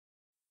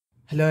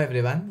Hello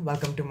everyone,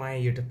 welcome to my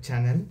YouTube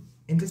channel.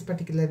 In this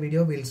particular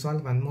video, we'll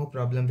solve one more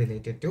problem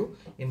related to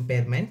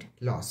impairment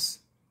loss.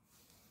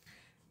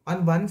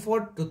 On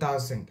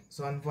 1/4/2000,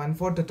 on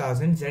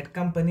 1/4/2000, Z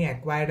company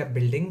acquired a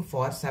building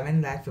for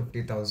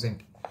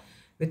 7,50,000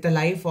 with a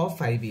life of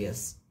 5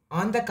 years.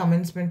 On the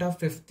commencement of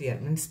 5th year,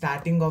 means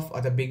starting of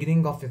or the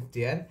beginning of 5th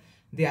year,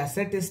 the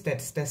asset is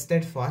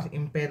tested for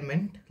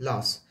impairment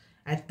loss.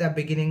 At the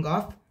beginning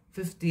of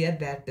 5th year,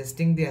 they are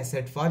testing the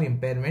asset for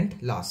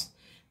impairment loss.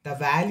 The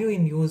value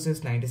in use is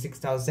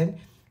 96,000.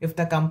 If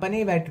the company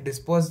were to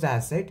dispose the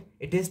asset,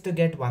 it is to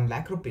get 1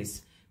 lakh rupees.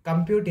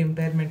 Compute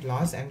impairment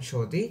loss and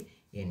show the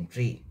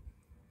entry.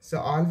 So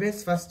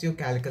always first you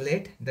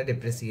calculate the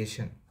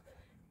depreciation.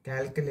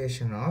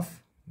 Calculation of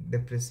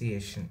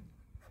depreciation.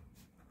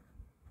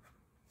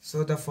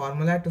 So the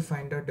formula to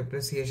find out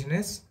depreciation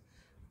is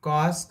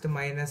cost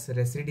minus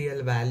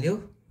residual value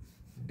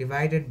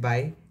divided by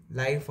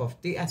life of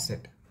the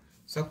asset.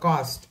 So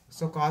cost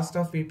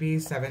of PP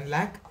is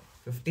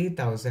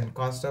 7,50,000.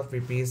 Cost of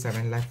PP is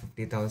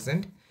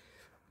 7,50,000.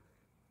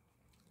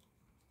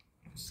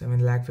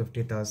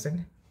 7,50,000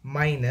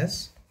 minus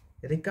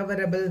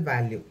recoverable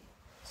value.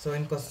 So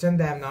in question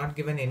they have not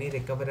given any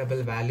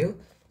recoverable value.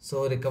 So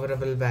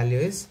recoverable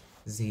value is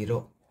 0.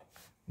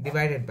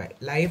 Divided by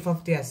life of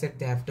the asset,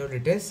 they have told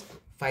it is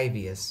 5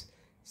 years.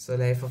 So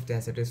life of the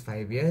asset is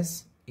 5 years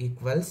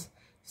equals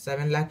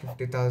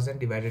 7,50,000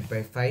 divided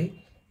by 5.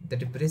 The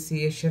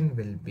depreciation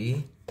will be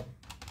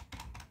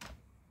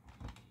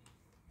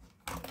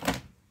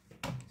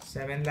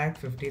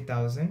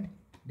 7,50,000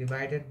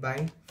 divided by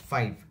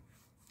 5.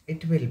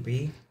 It will be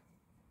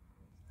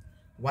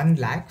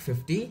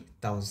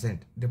 1,50,000.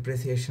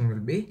 Depreciation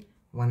will be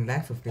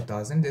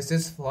 1,50,000. This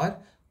is for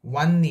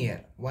 1 year.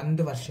 1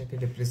 varshaki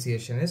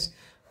depreciation is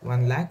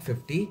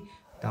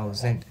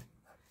 1,50,000.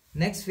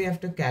 Next we have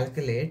to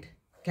calculate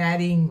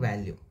carrying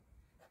value.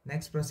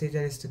 Next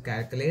procedure is to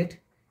calculate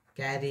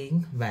carrying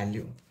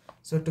value.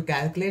 So to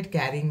calculate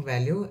carrying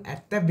value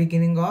at the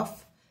beginning of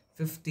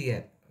 5th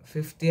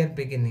year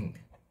beginning.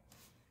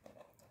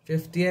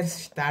 5th year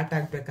start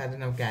agಬೇಕಾದ್ರೆ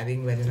ನಾವು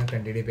carrying value na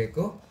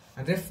ಕಂಡುಹಿಡಿಯಬೇಕು.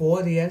 ಅಂದ್ರೆ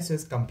 4 years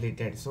is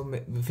completed. So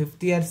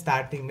 5th year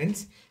starting means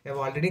you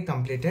have already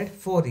completed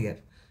 4 year.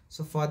 So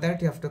for that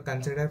you have to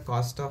consider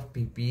cost of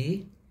PPE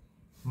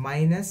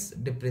minus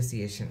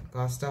depreciation.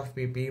 Cost of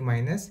PPE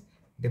minus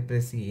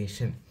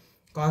depreciation.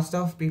 Cost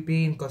of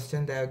PPE in question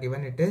they have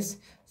given it is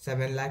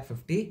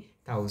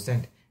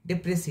 7,50,000.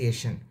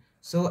 Depreciation.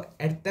 So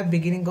at the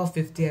beginning of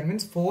 5th year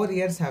means 4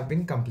 years have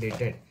been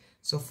completed.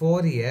 So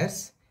 4 years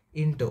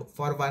into,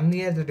 for 1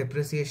 year the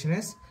depreciation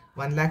is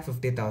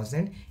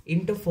 1,50,000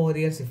 into 4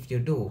 years if you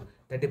do,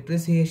 the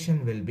depreciation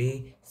will be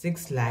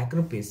 6 lakh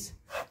rupees.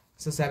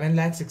 So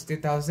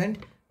 7,60,000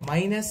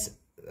 minus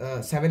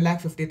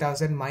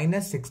 7,50,000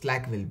 minus 6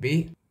 lakh will be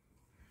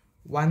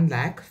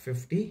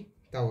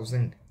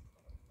 1,50,000.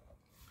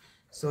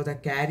 So the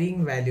carrying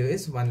value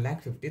is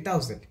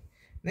 1,50,000.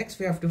 Next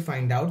we have to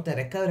find out the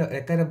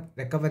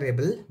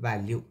recoverable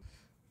value.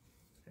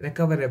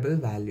 Recoverable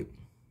value.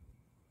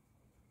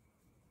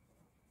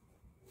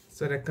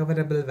 So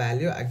recoverable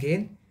value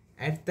again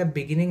at the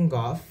beginning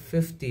of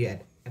 5th year.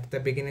 At the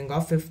beginning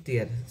of 5th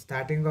year,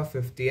 starting of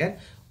 5th year,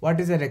 what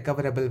is the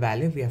recoverable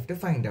value? We have to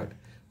find out.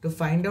 To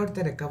find out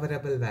the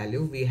recoverable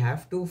value, we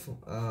have to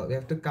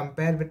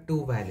compare with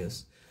two values.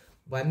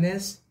 One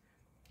is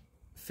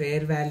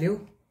fair value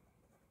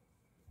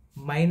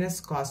minus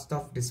cost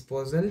of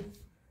disposal.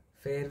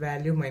 Fair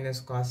value minus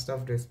cost of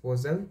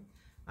disposal.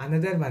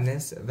 Another one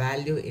is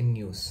value in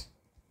use.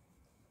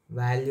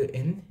 Value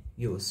in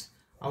use.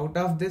 Out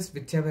of this,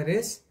 whichever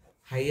is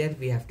higher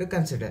we have to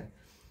consider.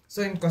 So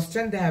in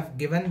question they have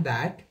given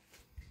that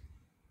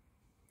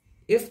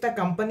if the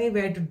company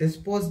were to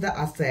dispose the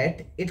asset,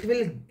 it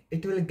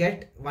will get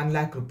 1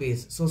 lakh rupees.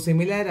 So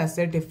similar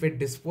asset, if it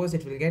dispose,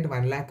 it will get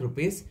 1 lakh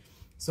rupees.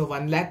 So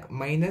 1 lakh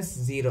minus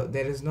 0.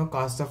 There is no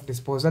cost of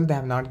disposal. They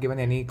have not given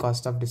any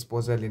cost of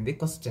disposal in the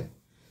question.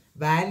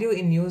 Value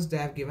in use they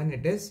have given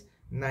it is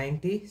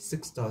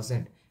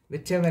 96,000.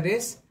 Whichever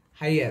is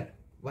higher.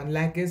 1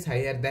 lakh is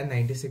higher than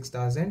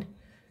 96,000.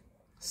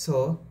 So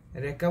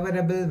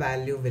recoverable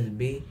value will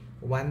be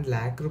 1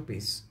 lakh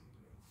rupees.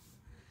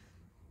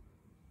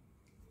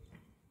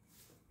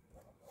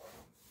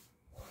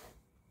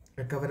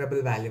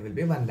 Recoverable value will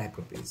be 1 lakh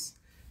rupees.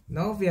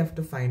 Now we have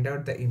to find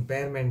out the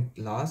impairment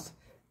loss.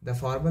 The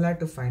formula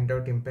to find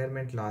out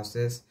impairment loss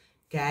is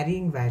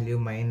carrying value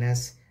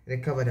minus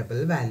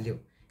recoverable value.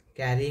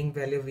 Carrying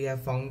value we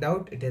have found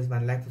out, it is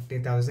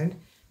 1,50,000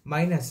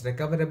 minus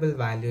recoverable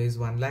value is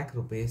 1 lakh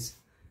rupees.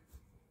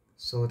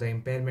 So the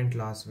impairment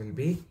loss will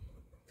be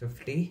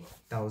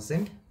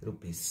 50,000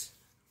 rupees.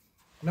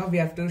 Now we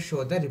have to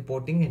show the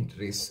reporting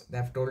entries. They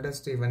have told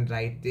us to even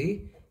write the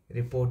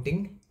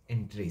reporting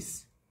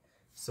entries.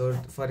 So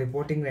for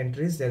reporting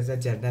entries, there is a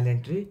journal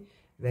entry.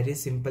 Very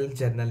simple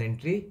journal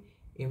entry.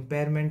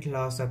 Impairment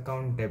loss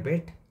account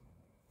debit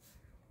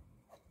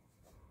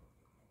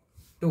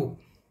to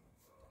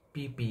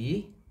PPE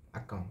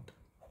account.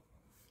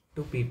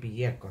 to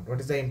PPE account. What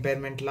is the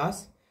impairment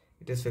loss?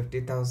 it is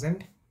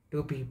 50,000.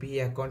 To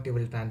PPE account you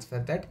will transfer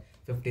that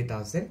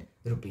 50,000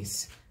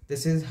 rupees.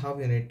 This is how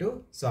you need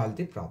to solve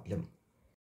the problem.